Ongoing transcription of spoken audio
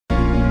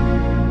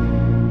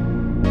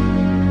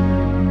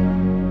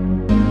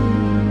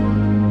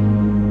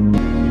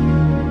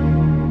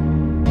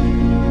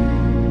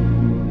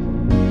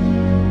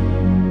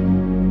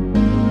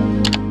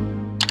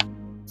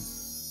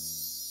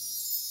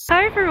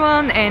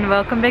everyone and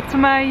welcome back to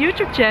my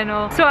YouTube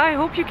channel. So I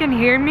hope you can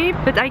hear me,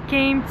 but I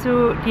came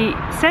to the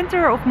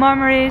center of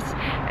Marmaris.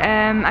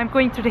 I'm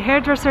going to the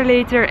hairdresser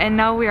later and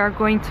now we are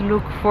going to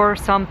look for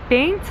some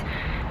paint.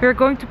 We're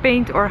going to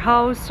paint our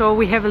house, so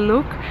we have a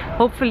look.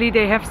 Hopefully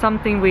they have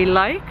something we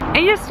like.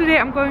 And yes, today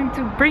I'm going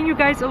to bring you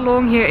guys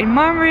along here in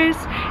Marmaris.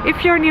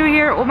 If you're new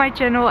here on my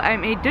channel,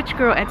 I'm a Dutch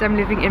girl and I'm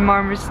living in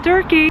Marmaris,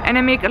 Turkey. And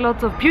I make a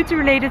lot of beauty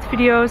related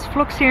videos,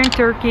 vlogs here in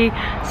Turkey.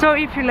 So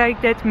if you like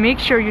that, make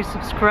sure you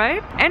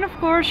subscribe. And of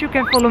course you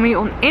can follow me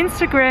on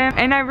Instagram.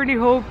 And I really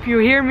hope you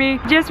hear me.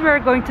 Yes, we're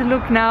going to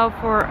look now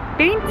for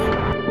paint.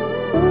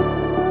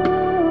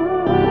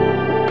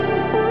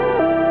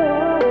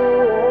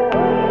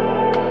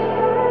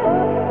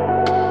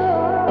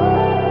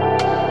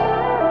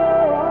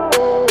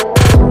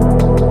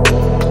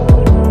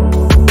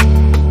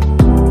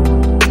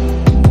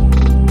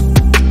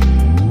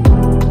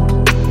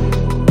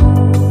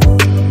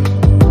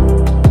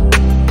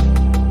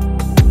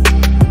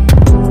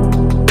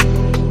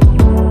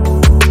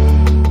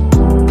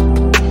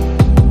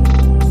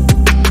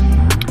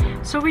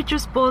 We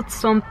just bought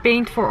some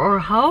paint for our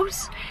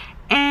house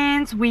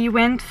and we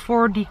went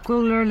for the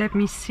color, let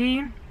me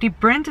see, the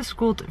brand is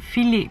called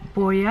Fili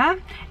Boya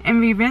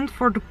and we went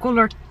for the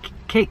color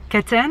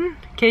Keten.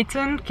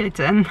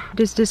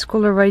 This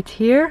color right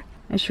here.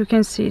 As you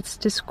can see, it's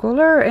this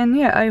color, and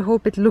yeah, I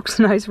hope it looks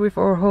nice with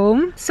our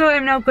home. So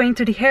I'm now going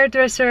to the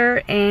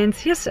hairdresser and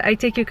yes, I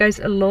take you guys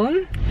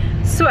along.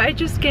 So I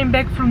just came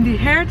back from the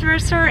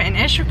hairdresser and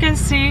as you can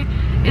see,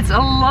 it's a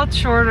lot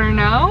shorter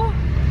now.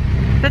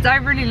 But I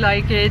really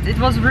like it. It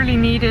was really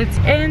needed.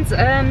 And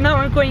now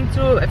I'm going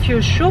to a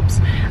few shops.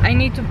 I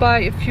need to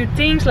buy a few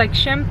things like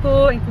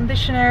shampoo and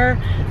conditioner.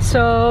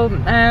 So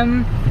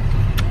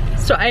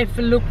I have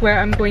a look where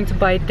I'm going to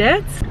buy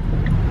that.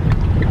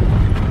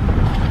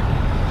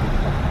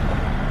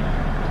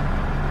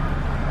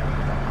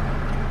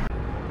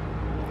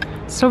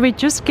 So we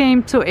just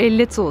came to a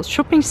little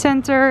shopping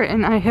center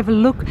and I have a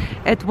look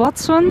at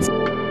Watson's.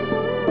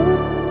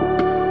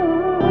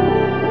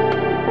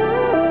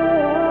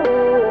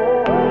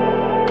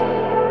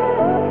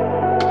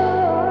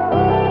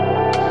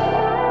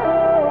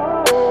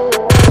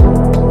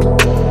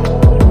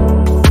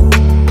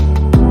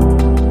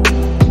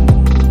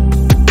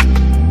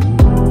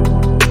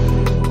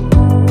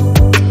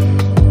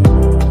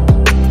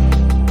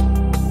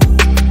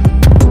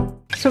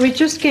 So we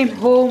just came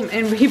home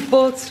and we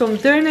bought some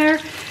dinner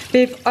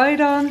with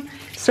ayran.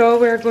 So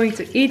we're going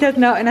to eat it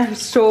now and I'm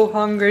so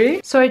hungry.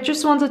 So I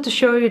just wanted to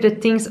show you the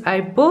things I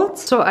bought.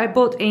 So I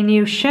bought a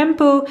new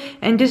shampoo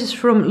and this is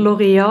from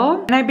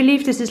L'Oreal. And I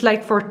believe this is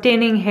like for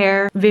thinning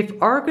hair with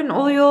argan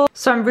oil.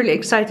 So I'm really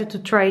excited to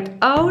try it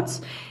out.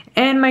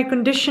 And my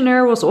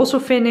conditioner was also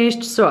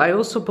finished, so I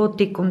also bought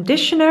the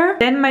conditioner.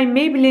 Then my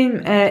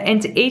Maybelline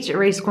Anti-Age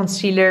Erase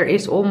Concealer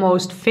is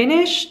almost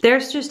finished.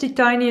 There's just the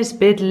tiniest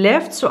bit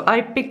left, so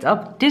I picked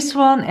up this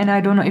one and I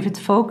don't know if it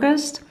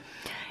focused.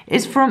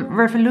 It's from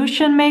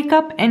Revolution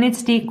Makeup and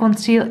it's the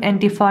Conceal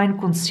and Define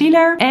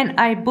Concealer. And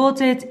I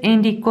bought it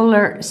in the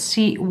color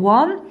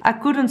C1. I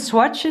couldn't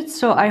swatch it,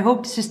 so I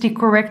hope this is the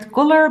correct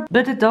color.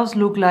 But it does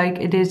look like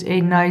it is a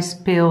nice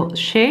pale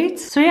shade.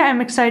 So yeah, I'm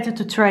excited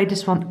to try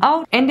this one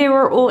out. And they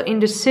were all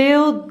in the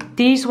sale.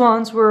 These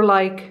ones were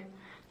like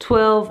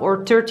 12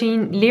 or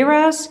 13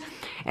 liras.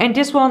 And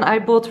this one I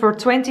bought for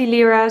 20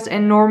 liras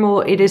and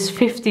normal it is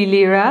 50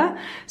 lira.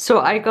 So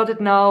I got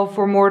it now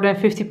for more than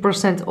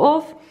 50%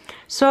 off.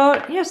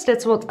 So yes,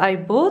 that's what I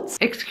bought.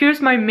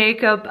 Excuse my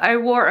makeup, I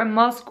wore a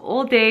mask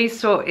all day,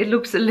 so it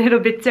looks a little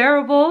bit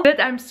terrible. But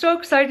I'm so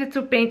excited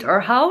to paint our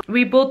house.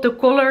 We bought the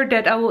color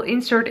that I will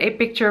insert a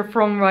picture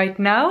from right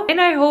now.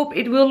 And I hope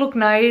it will look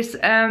nice.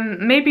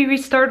 Maybe we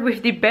start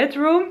with the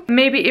bedroom.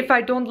 Maybe if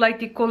I don't like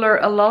the color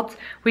a lot,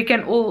 we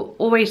can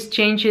always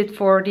change it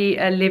for the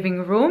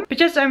living room.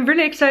 But yes, I'm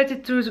really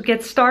excited to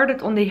get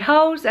started on the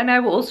house. And I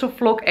will also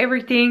vlog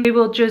everything. We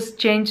will just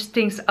change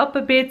things up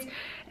a bit.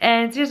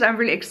 And yes, I'm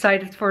really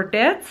excited for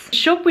that. The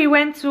shop we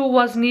went to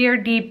was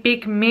near the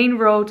big main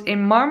road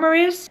in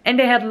Marmaris. And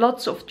they had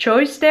lots of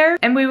choice there.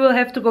 And we will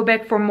have to go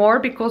back for more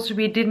because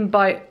we didn't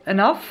buy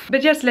enough.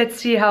 But yes, let's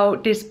see how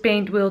this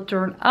paint will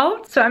turn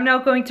out. So I'm now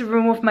going to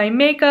remove my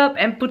makeup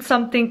and put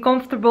something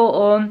comfortable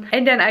on.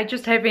 And then I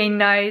just have a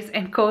nice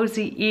and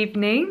cozy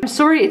evening. I'm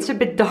sorry it's a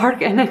bit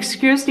dark and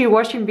excuse the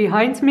washing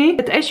behind me.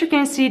 But as you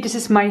can see, this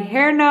is my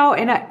hair now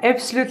and I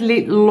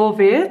absolutely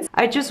love it.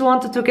 I just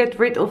wanted to get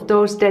rid of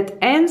those dead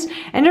ends.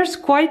 And there's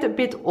quite a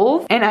bit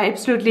off and I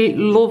absolutely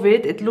love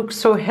it. It looks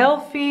so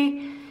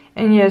healthy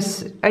and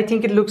yes, I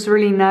think it looks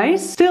really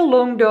nice. Still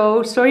long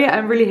though, so yeah,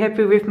 I'm really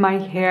happy with my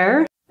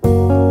hair.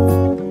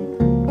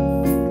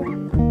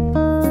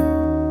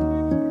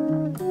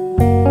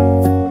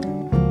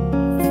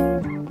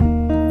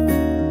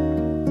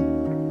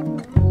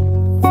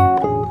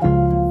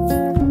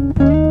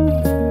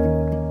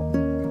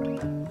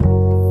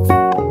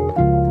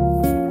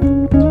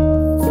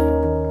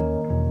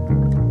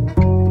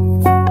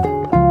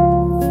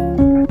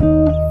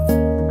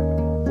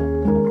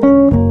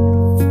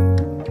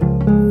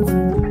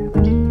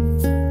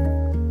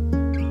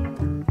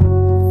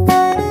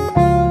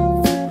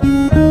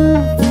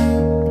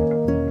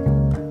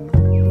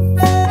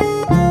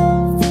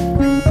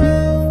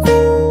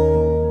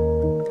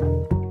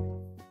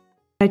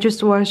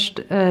 just washed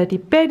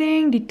the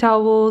bedding, the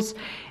towels,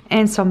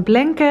 and some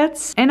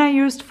blankets. And I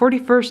used for the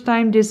first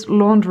time this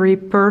laundry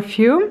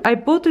perfume. I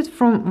bought it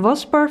from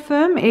Was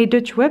Parfum, a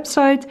Dutch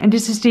website, and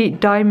this is the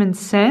diamond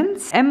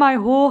scent. And my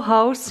whole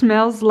house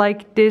smells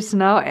like this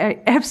now. I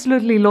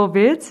absolutely love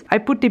it. I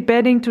put the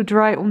bedding to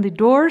dry on the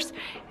doors,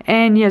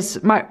 and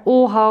yes, my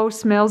whole house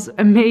smells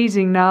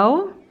amazing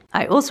now.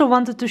 I also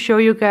wanted to show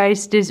you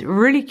guys this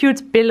really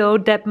cute pillow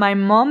that my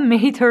mom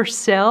made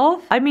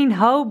herself. I mean,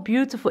 how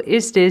beautiful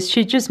is this?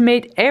 She just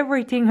made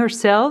everything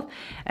herself,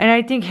 and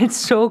I think it's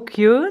so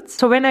cute.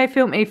 So when I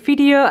film a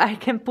video, I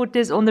can put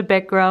this on the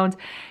background.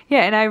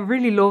 Yeah, and I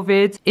really love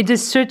it. It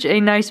is such a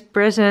nice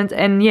present,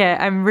 and yeah,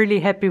 I'm really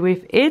happy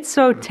with it.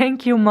 So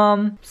thank you,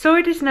 Mom. So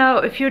it is now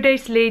a few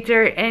days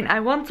later, and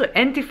I want to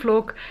end the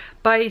vlog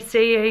by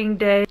saying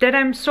that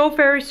I'm so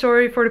very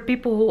sorry for the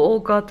people who all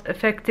got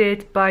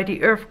affected by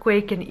the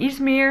earthquake in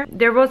Izmir.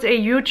 There was a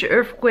huge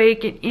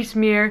earthquake in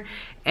Izmir,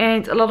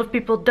 and a lot of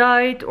people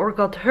died or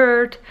got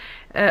hurt.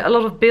 A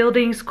lot of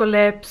buildings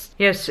collapsed.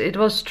 Yes, it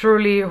was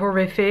truly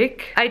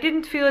horrific. I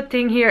didn't feel a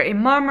thing here in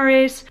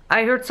Marmaris.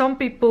 I heard some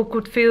people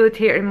could feel it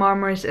here in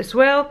Marmaris as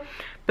well,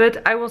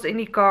 but I was in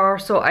the car,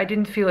 so I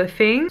didn't feel a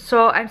thing.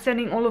 So I'm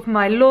sending all of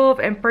my love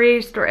and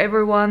praise to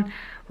everyone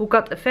who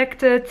got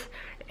affected.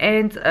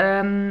 And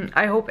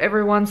I hope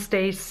everyone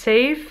stays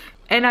safe,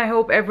 and I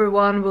hope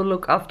everyone will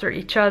look after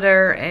each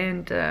other.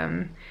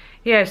 And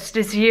yes,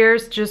 this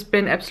year's just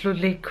been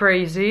absolutely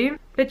crazy.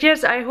 But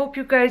yes, I hope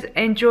you guys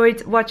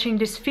enjoyed watching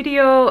this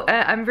video.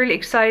 I'm really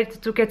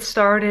excited to get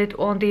started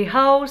on the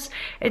house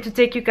and to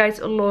take you guys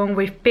along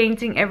with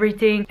painting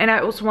everything. And I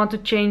also want to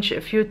change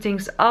a few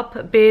things up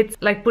a bit,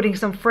 like putting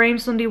some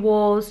frames on the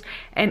walls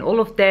and all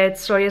of that.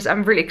 So yes,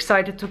 I'm really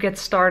excited to get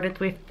started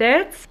with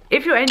that.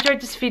 If you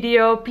enjoyed this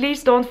video,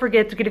 please don't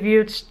forget to give it a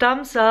huge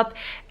thumbs up.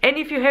 And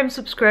if you haven't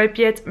subscribed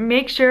yet,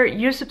 make sure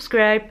you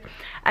subscribe.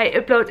 I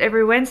upload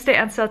every Wednesday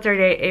and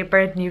Saturday a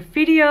brand new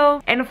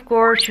video. And of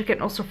course, you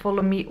can also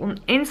follow me on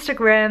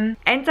Instagram.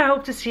 And I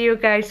hope to see you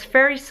guys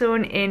very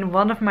soon in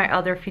one of my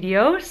other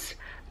videos.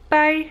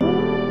 Bye!